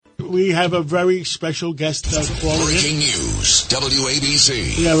we have a very special guest calling in. Breaking news,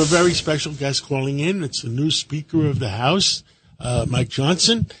 WABC. We have a very special guest calling in. It's the new Speaker of the House, Mike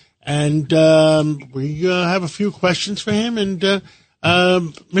Johnson. And we have a few questions for him. And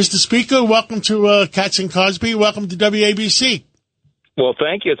Mr. Speaker, welcome to Katz and Cosby. Welcome to WABC. Well,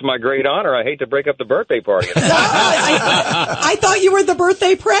 thank you. It's my great honor. I hate to break up the birthday party. I thought you were the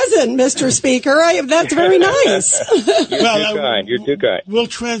birthday present, Mr. Speaker. That's very nice. You're too kind. We'll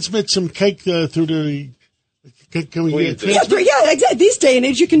transmit some cake through the... Can we get exactly. These day and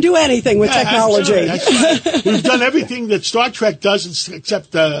age, you can do anything with technology. Absolutely. We've done everything that Star Trek does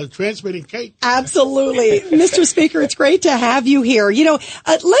except transmitting cake. Absolutely. Mr. Speaker, it's great to have you here.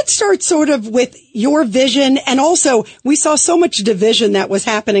 Let's start sort of with your vision. And also, we saw so much division that was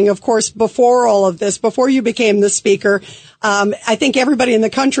happening, of course, before all of this, before you became the Speaker. I think everybody in the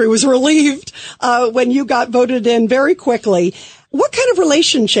country was relieved when you got voted in very quickly. What kind of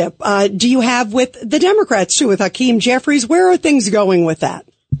relationship do you have with the Democrats, too, with Hakeem Jeffries? Where are things going with that?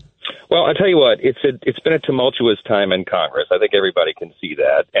 Well, I tell you what, it's been a tumultuous time in Congress. I think everybody can see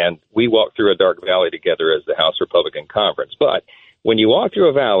that. And we walked through a dark valley together as the House Republican Conference. But when you walk through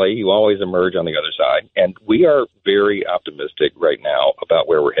a valley, you always emerge on the other side. And we are very optimistic right now about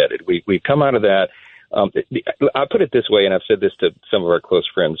where we're headed. We've come out of that. I'll put it this way, and I've said this to some of our close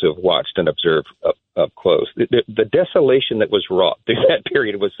friends who have watched and observed up close. The desolation that was wrought through that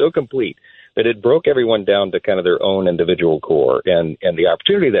period was so complete that it broke everyone down to kind of their own individual core. And the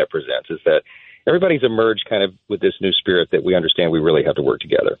opportunity that presents is that everybody's emerged kind of with this new spirit that we understand we really have to work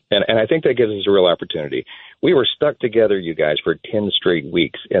together. And I think that gives us a real opportunity. We were stuck together, you guys, for 10 straight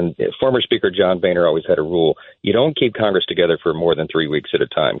weeks. And former Speaker John Boehner always had a rule. You don't keep Congress together for more than 3 weeks at a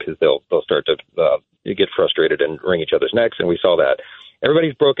time because they'll start to get frustrated and wring each other's necks. And we saw that.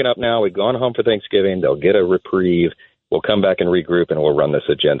 Everybody's broken up now. We've gone home for Thanksgiving. They'll get a reprieve. We'll come back and regroup, and we'll run this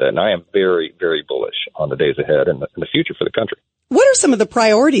agenda. And I am very, very bullish on the days ahead and the future for the country. What are some of the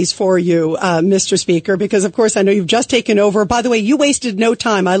priorities for you, Mr. Speaker? Because, of course, I know you've just taken over. By the way, you wasted no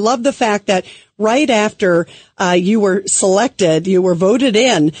time. I love the fact that right after you were selected, you were voted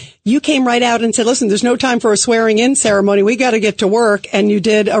in, you came right out and said, listen, there's no time for a swearing-in ceremony. We got to get to work. And you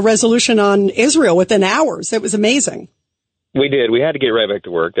did a resolution on Israel within hours. It was amazing. We did. We had to get right back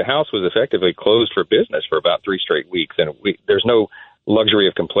to work. The House was effectively closed for business for about 3 straight weeks, and there's no luxury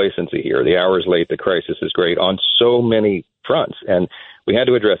of complacency here. The hour is late. The crisis is great on so many fronts, and we had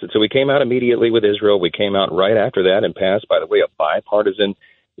to address it. So we came out immediately with Israel. We came out right after that and passed, by the way, a bipartisan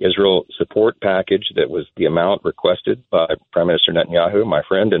Israel support package that was the amount requested by Prime Minister Netanyahu, my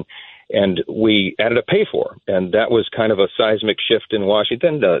friend, and we added a pay for, and that was kind of a seismic shift in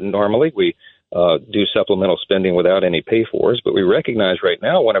Washington. Normally, we do supplemental spending without any pay-fors, but we recognize right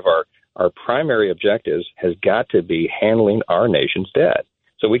now one of our primary objectives has got to be handling our nation's debt.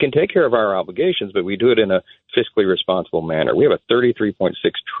 So we can take care of our obligations, but we do it in a fiscally responsible manner. We have a $33.6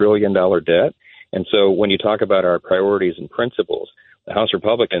 trillion debt, and so when you talk about our priorities and principles, the House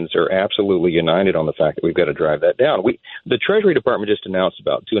Republicans are absolutely united on the fact that we've got to drive that down. The Treasury Department just announced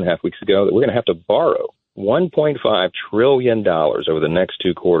about 2.5 weeks ago that we're going to have to borrow $1.5 trillion over the next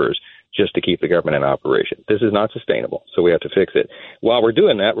 2 quarters just to keep the government in operation. This is not sustainable, so we have to fix it. While we're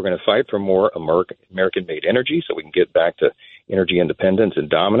doing that, we're going to fight for more American-made energy so we can get back to energy independence and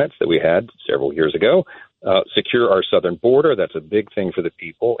dominance that we had several years ago, secure our southern border. That's a big thing for the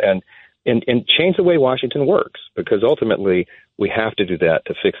people, and change the way Washington works, because ultimately we have to do that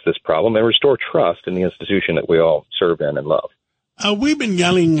to fix this problem and restore trust in the institution that we all serve in and love. We've been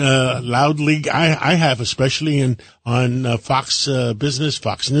yelling loudly. I have, especially on Fox Business,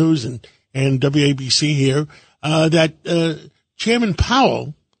 Fox News, and WABC here, that Chairman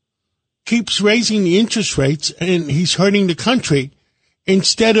Powell keeps raising the interest rates, and he's hurting the country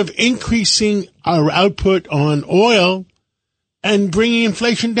instead of increasing our output on oil and bringing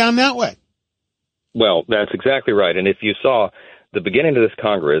inflation down that way. Well, that's exactly right. And if you saw the beginning of this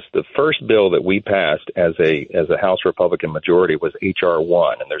Congress, the first bill that we passed as a House Republican majority was H.R.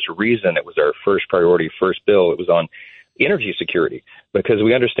 1. And there's a reason it was our first priority, first bill. It was on energy security, because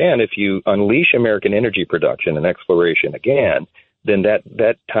we understand if you unleash American energy production and exploration again, then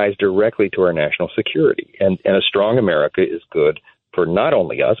that ties directly to our national security. And a strong America is good for not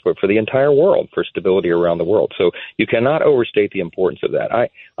only us, but for the entire world, for stability around the world. So you cannot overstate the importance of that.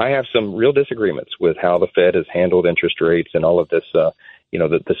 I have some real disagreements with how the Fed has handled interest rates and all of this, the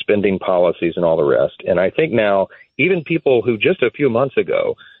spending policies and all the rest. And I think now even people who just a few months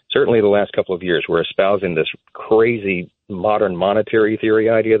ago, certainly the last couple of years, were espousing this crazy modern monetary theory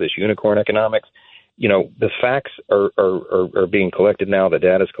idea, this unicorn economics, the facts are being collected now. The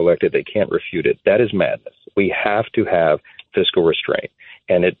data is collected. They can't refute it. That is madness. We have to have fiscal restraint.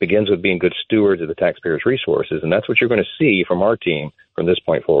 And it begins with being good stewards of the taxpayers' resources. And that's what you're going to see from our team from this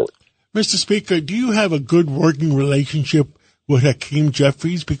point forward. Mr. Speaker, do you have a good working relationship with Hakeem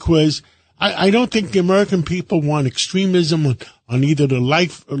Jeffries? Because I don't think the American people want extremism on either the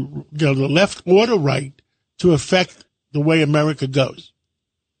left or the right to affect the way America goes.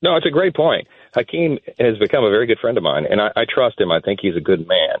 No, it's a great point. Hakeem has become a very good friend of mine, and I trust him. I think he's a good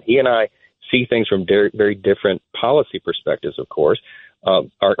man. He and I see things from very, very different policy perspectives, of course.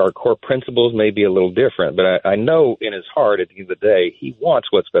 Our core principles may be a little different, but I know in his heart at the end of the day, he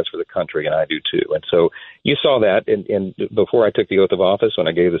wants what's best for the country, and I do too. And so you saw that in before I took the oath of office, when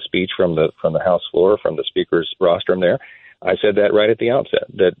I gave the speech from the House floor, from the Speaker's rostrum there, I said that right at the outset,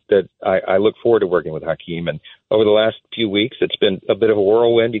 that I look forward to working with Hakeem. And over the last few weeks, it's been a bit of a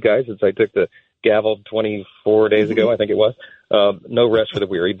whirlwind, you guys, since I took the gavel 24 days ago, I think it was. No rest for the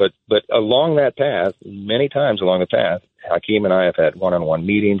weary. But along that path, many times along the path, Hakeem and I have had one-on-one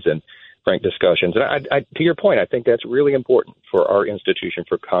meetings and frank discussions. And I, to your point, I think that's really important for our institution,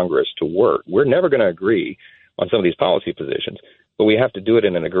 for Congress to work. We're never going to agree on some of these policy positions, but we have to do it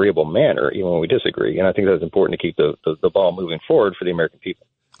in an agreeable manner, even when we disagree. And I think that's important to keep the ball moving forward for the American people.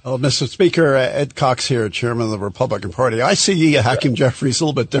 Well, Mr. Speaker, Ed Cox here, Chairman of the Republican Party. I see Hakeem Jeffries a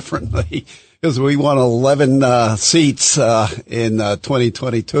little bit differently because we won 11 seats in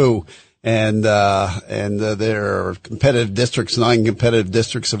 2022. And there are competitive districts, 9 competitive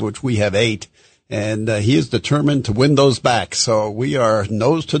districts, of which we have 8. And he is determined to win those back. So we are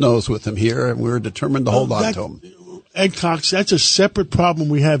nose to nose with him here, and we're determined to hold on to him. Ed Cox, that's a separate problem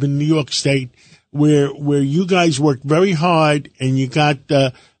we have in New York State, where you guys worked very hard and you got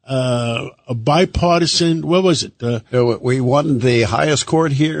a bipartisan. What was it? We won the highest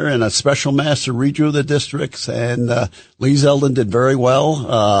court here, and a special master redrew the districts. And Lee Zeldin did very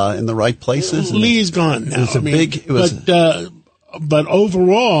well in the right places. Lee's gone now. But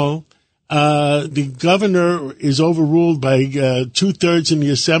overall, the governor is overruled by 2/3 in the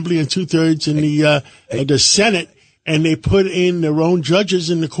Assembly and 2/3 in the Senate, and they put in their own judges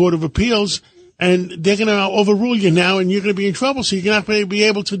in the Court of Appeals. And they're going to overrule you now, and you're going to be in trouble. So you're not going to be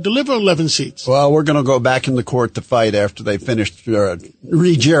able to deliver 11 seats. Well, we're going to go back in the court to fight after they finish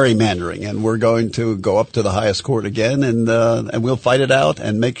re-gerrymandering, and we're going to go up to the highest court again, and we'll fight it out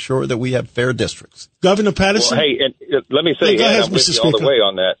and make sure that we have fair districts. Governor Patterson. Well, hey, and let me say, ahead, I'm with you all the way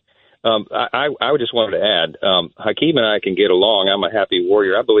on that. I just wanted to add, Hakeem and I can get along. I'm a happy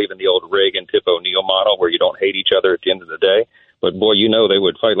warrior. I believe in the old Reagan-Tip O'Neill model, where you don't hate each other at the end of the day. But, boy, they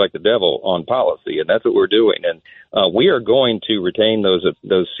would fight like the devil on policy, and that's what we're doing. And we are going to retain those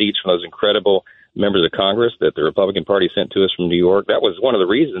seats from those incredible members of Congress that the Republican Party sent to us from New York. That was one of the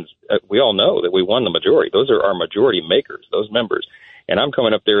reasons we all know that we won the majority. Those are our majority makers, those members. And I'm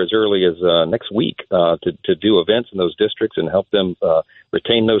coming up there as early as next week to do events in those districts and help them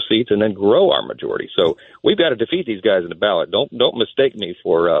retain those seats and then grow our majority. So we've got to defeat these guys in the ballot. Don't mistake me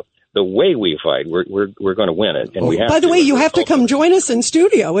for the way we fight. We're going to win it, and we have. By the way, you have to come join us in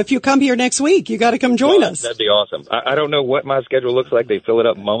studio. If you come here next week, you got to come join us. That'd be awesome. I don't know what my schedule looks like. They fill it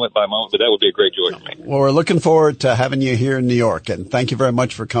up moment by moment, but that would be a great joy for me. Well, we're looking forward to having you here in New York, and thank you very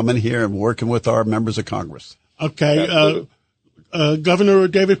much for coming here and working with our members of Congress. Okay, Governor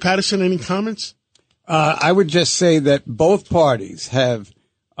David Paterson, any comments? I would just say that both parties have,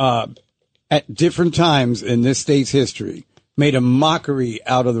 at different times in this state's history, made a mockery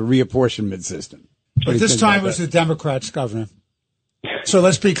out of the reapportionment system. But this time it was the Democrats, Governor. So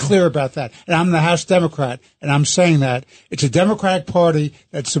let's be clear about that. And I'm the House Democrat, and I'm saying that. It's a Democratic Party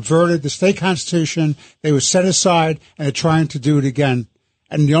that subverted the state constitution. They were set aside, and they're trying to do it again.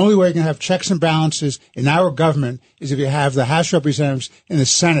 And the only way you can have checks and balances in our government is if you have the House Representatives and the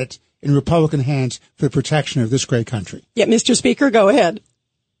Senate in Republican hands for the protection of this great country. Yeah, Mr. Speaker, go ahead.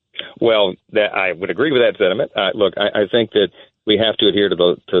 Well, I would agree with that sentiment. Look, I think that we have to adhere to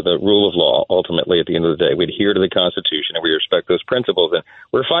the rule of law. Ultimately, at the end of the day, we adhere to the Constitution and we respect those principles. And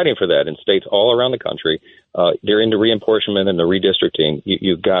we're fighting for that in states all around the country. They're into reapportionment and the redistricting.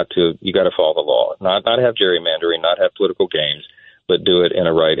 You've got to follow the law, not have gerrymandering, not have political games, but do it in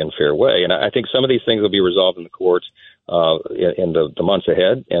a right and fair way. And I think some of these things will be resolved in the courts in the months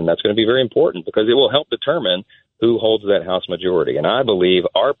ahead, and that's going to be very important because it will help determine who holds that House majority. And I believe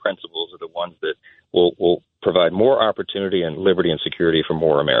our principles are the ones that will provide more opportunity and liberty and security for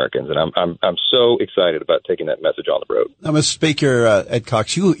more Americans. And I'm so excited about taking that message on the road. Now, Mr. Speaker, Ed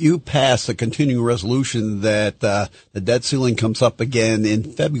Cox, you passed a continuing resolution that the debt ceiling comes up again in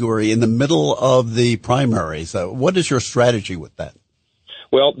February in the middle of the primaries. What is your strategy with that?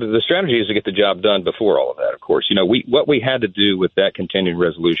 Well, the strategy is to get the job done before all of that, of course. You know, what we had to do with that continuing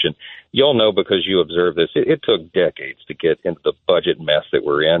resolution, you'll know because you observed this, it took decades to get into the budget mess that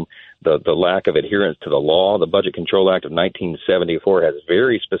we're in. The lack of adherence to the law. The Budget Control Act of 1974 has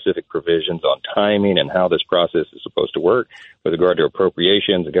very specific provisions on timing and how this process is supposed to work with regard to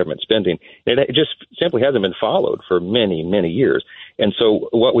appropriations and government spending. It just simply hasn't been followed for many, many years. And so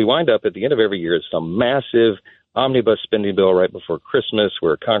what we wind up at the end of every year is some massive omnibus spending bill right before Christmas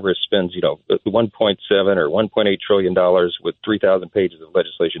where Congress spends, $1.7 or $1.8 trillion with 3,000 pages of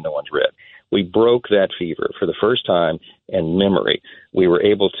legislation no one's read. We broke that fever for the first time in memory. We were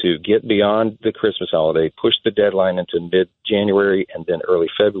able to get beyond the Christmas holiday, push the deadline into mid-January and then early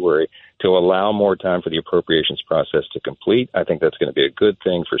February to allow more time for the appropriations process to complete. I think that's going to be a good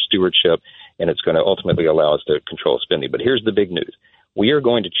thing for stewardship, and it's going to ultimately allow us to control spending. But here's the big news. We are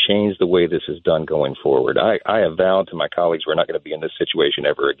going to change the way this is done going forward. I have vowed to my colleagues we're not going to be in this situation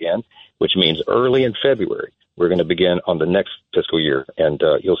ever again, which means early in February, we're going to begin on the next fiscal year, and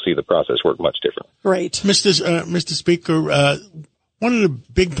you'll see the process work much different. Right. Mr. Speaker, one of the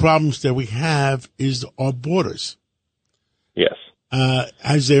big problems that we have is our borders. Yes.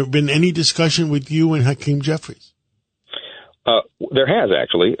 Has there been any discussion with you and Hakeem Jeffries? There has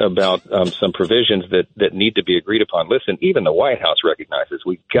actually about some provisions that need to be agreed upon. Listen, even the White House recognizes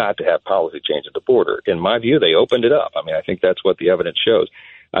we've got to have policy change at the border. In my view, they opened it up. I mean, I think that's what the evidence shows.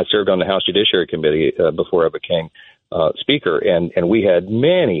 I served on the House Judiciary Committee before I became Speaker, and we had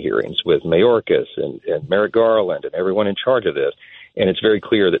many hearings with Mayorkas and Merrick Garland and everyone in charge of this. And it's very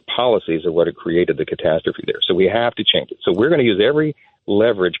clear that policies are what have created the catastrophe there. So we have to change it. So we're going to use every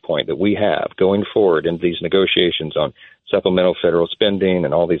leverage point that we have going forward in these negotiations on supplemental federal spending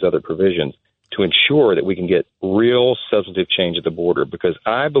and all these other provisions to ensure that we can get real substantive change at the border, because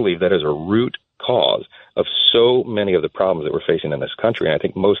I believe that is a root cause of so many of the problems that we're facing in this country. And I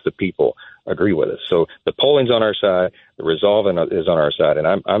think most of the people agree with us. So the polling's on our side, the resolve is on our side, and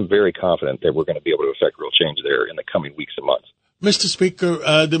I'm very confident that we're going to be able to affect real change there in the coming weeks and months. Mr.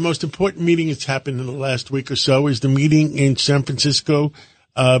 Speaker, the most important meeting that's happened in the last week or so is the meeting in San Francisco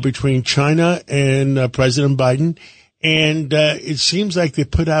between China and President Biden. And it seems like they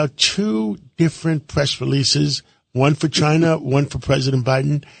put out two different press releases, one for China, one for President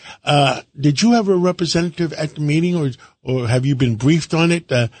Biden. Did you have a representative at the meeting, or have you been briefed on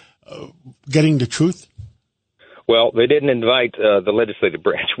it, getting the truth? Well, they didn't invite the legislative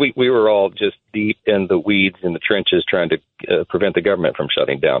branch. We were all just deep in the weeds, in the trenches, trying to prevent the government from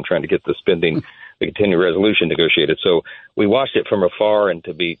shutting down, trying to get the spending, the continuing resolution negotiated. So we watched it from afar, and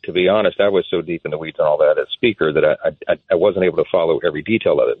to be honest, I was so deep in the weeds on all that as Speaker that I wasn't able to follow every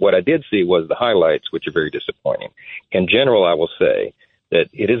detail of it. What I did see was the highlights, which are very disappointing. In general, I will say that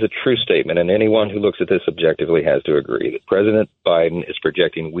it is a true statement, and anyone who looks at this objectively has to agree that President Biden is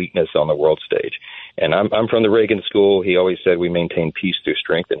projecting weakness on the world stage. And I'm from the Reagan school. He always said we maintain peace through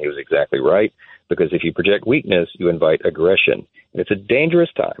strength, and he was exactly right, because if you project weakness, you invite aggression. And it's a dangerous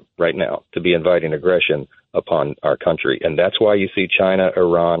time right now to be inviting aggression upon our country. And that's why you see China,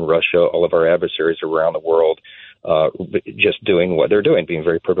 Iran, Russia, all of our adversaries around the world just doing what they're doing, being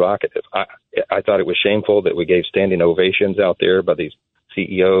very provocative. I thought it was shameful that we gave standing ovations out there by these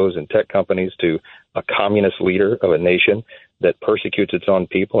CEOs and tech companies to a communist leader of a nation that persecutes its own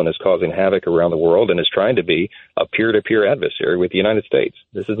people and is causing havoc around the world and is trying to be a peer-to-peer adversary with the United States.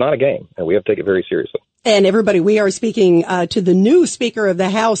 This is not a game, and we have to take it very seriously. And everybody, we are speaking to the new Speaker of the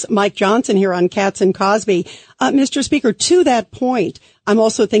House, Mike Johnson, here on Katz and Cosby. Mr. Speaker, to that point, I'm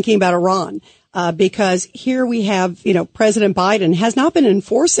also thinking about Iran. Because here we have, President Biden has not been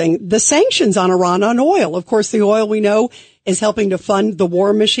enforcing the sanctions on Iran on oil. Of course, the oil we know is helping to fund the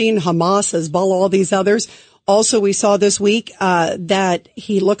war machine, Hamas, Hezbollah, all these others. Also, we saw this week that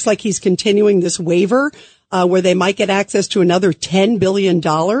he looks like he's continuing this waiver where they might get access to another $10 billion.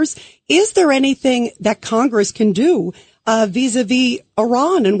 Is there anything that Congress can do vis-a-vis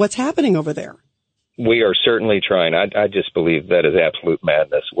Iran and what's happening over there? We are certainly trying. I just believe that is absolute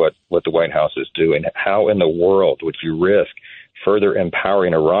madness, what the White House is doing. How in the world would you risk further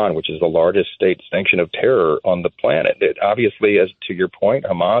empowering Iran, which is the largest state sanction of terror on the planet? Obviously, as to your point,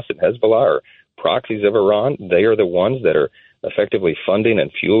 Hamas and Hezbollah are proxies of Iran. They are the ones that are effectively funding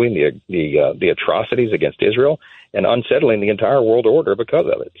and fueling the atrocities against Israel and unsettling the entire world order because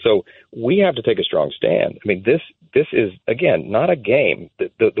of it. So we have to take a strong stand. I mean, this is, again, not a game.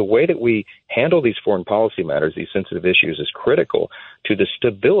 The way that we handle these foreign policy matters, these sensitive issues, is critical to the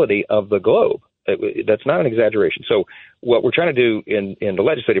stability of the globe. That's not an exaggeration. So what we're trying to do in the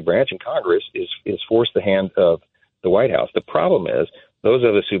legislative branch in Congress is force the hand of the White House. The problem is those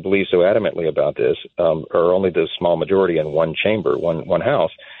of us who believe so adamantly about this are only the small majority in one chamber, one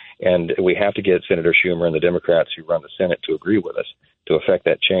house. And we have to get Senator Schumer and the Democrats who run the Senate to agree with us to effect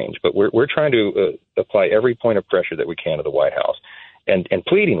that change. But we're trying to apply every point of pressure that we can to the White House and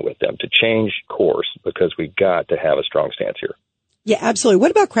pleading with them to change course, because we've got to have a strong stance here. Yeah, absolutely.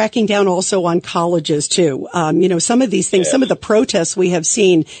 What about cracking down also on colleges too? Some of these things, some of the protests we have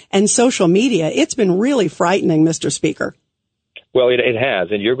seen and social media, it's been really frightening, Mr. Speaker. Well, it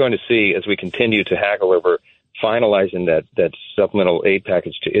has. And you're going to see, as we continue to haggle over finalizing that supplemental aid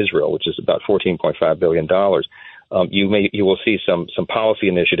package to Israel, which is about $14.5 billion, you will see some policy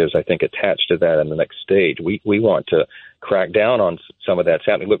initiatives, I think, attached to that in the next stage. We want to crack down on some of that's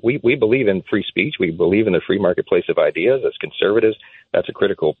happening. Look, we believe in free speech. We believe in the free marketplace of ideas. As conservatives, that's a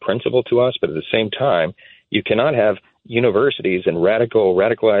critical principle to us. But at the same time, you cannot have universities and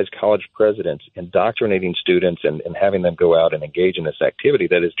radicalized college presidents indoctrinating students and having them go out and engage in this activity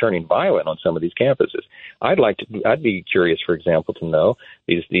that is turning violent on some of these campuses. I'd be curious, for example, to know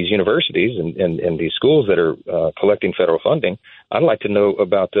these universities and these schools that are collecting federal funding. I'd like to know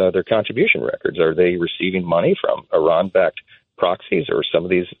about their contribution records. Are they receiving money from Iran-backed proxies or some of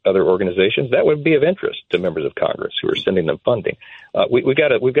these other organizations? That would be of interest to members of Congress who are sending them funding. We've got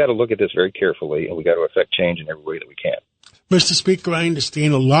to look at this very carefully, and we've got to affect change in every way that we can. Mr. Speaker, I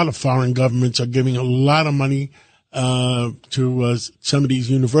understand a lot of foreign governments are giving a lot of money to some of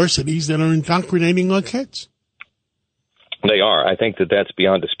these universities that are indoctrinating our kids. They are. I think that's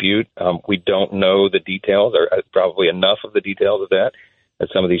beyond dispute. We don't know the details, or probably enough of the details of that at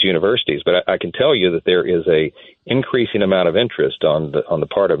some of these universities. But I can tell you that there is a increasing amount of interest on the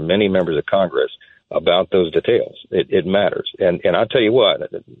part of many members of Congress about those details. It matters. And I'll tell you what,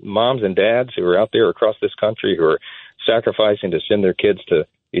 moms and dads who are out there across this country who are sacrificing to send their kids to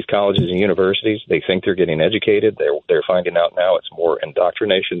these colleges and universities, they think they're getting educated. They're finding out now it's more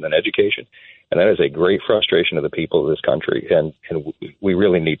indoctrination than education. And that is a great frustration of the people of this country. And we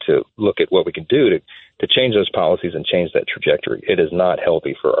really need to look at what we can do to change those policies and change that trajectory. It is not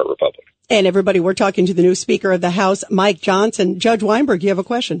healthy for our republic. And everybody, we're talking to the new Speaker of the House, Mike Johnson. Judge Weinberg, you have a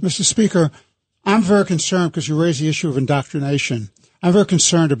question. Mr. Speaker, I'm very concerned because you raised the issue of indoctrination. I'm very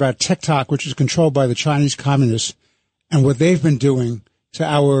concerned about TikTok, which is controlled by the Chinese communists, and what they've been doing to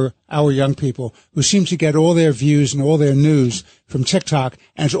our young people who seem to get all their views and all their news from TikTok.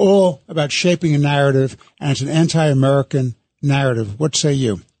 And it's all about shaping a narrative, and it's an anti-American narrative. What say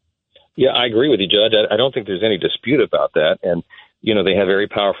you? Yeah, I agree with you, Judge. I don't think there's any dispute about that. And, they have very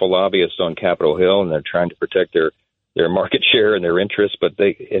powerful lobbyists on Capitol Hill, and they're trying to protect their market share and their interests. But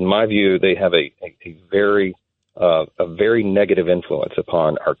in my view, they have a very negative influence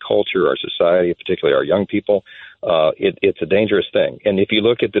upon our culture, our society, particularly our young people. It's a dangerous thing. And if you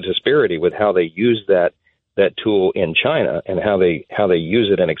look at the disparity with how they use that tool in China and how they use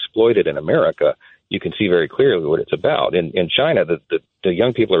it and exploit it in America, you can see very clearly what it's about. In China, the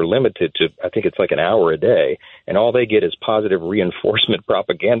young people are limited to, I think it's like an hour a day, and all they get is positive reinforcement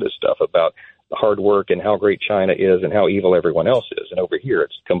propaganda stuff about hard work and how great China is and how evil everyone else is. And over here,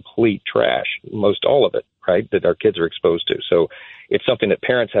 it's complete trash, most all of it, right, that our kids are exposed to. So it's something that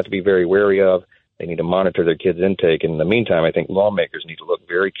parents have to be very wary of. They need to monitor their kids' intake. And in the meantime, I think lawmakers need to look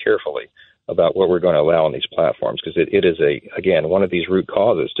very carefully about what we're going to allow on these platforms, because it is, again, one of these root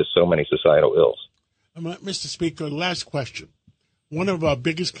causes to so many societal ills. Mr. Speaker, last question. One of our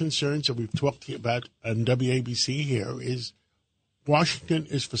biggest concerns that we've talked about on WABC here is Washington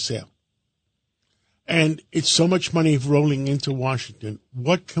is for sale. And it's so much money rolling into Washington.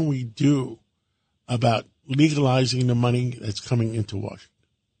 What can we do about legalizing the money that's coming into Washington?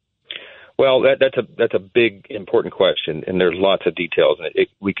 Well, that's a big, important question, and there's lots of details. And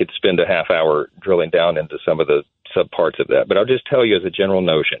we could spend a half hour drilling down into some of the subparts of that. But I'll just tell you as a general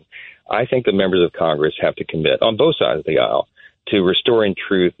notion, I think the members of Congress have to commit on both sides of the aisle to restoring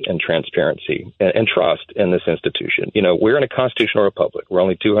truth and transparency and trust in this institution. We're in a constitutional republic. We're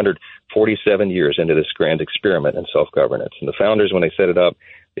only 247 years into this grand experiment in self-governance. And the founders, when they set it up,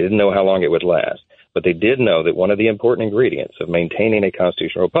 they didn't know how long it would last. But they did know that one of the important ingredients of maintaining a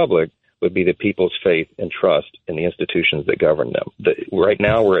constitutional republic would be the people's faith and trust in the institutions that govern them. Right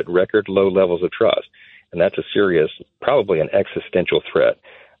now, we're at record low levels of trust, and that's a serious, probably an existential threat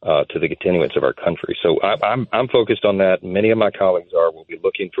to the continuance of our country. So I'm focused on that. Many of my colleagues are. We'll be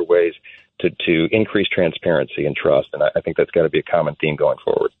looking for ways to increase transparency and trust, and I think that's got to be a common theme going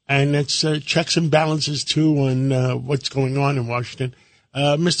forward. And it's checks and balances, too, on what's going on in Washington.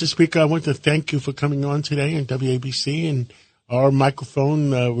 Mr. Speaker, I want to thank you for coming on today on WABC, and our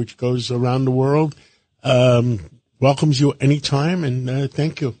microphone, which goes around the world, welcomes you anytime, and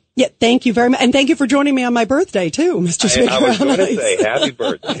thank you. Yeah, thank you very much. And thank you for joining me on my birthday, too, Mr. Speaker. I was going to say, happy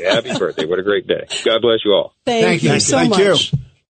birthday. Happy birthday. What a great day. God bless you all. Thank you so Thank much. you.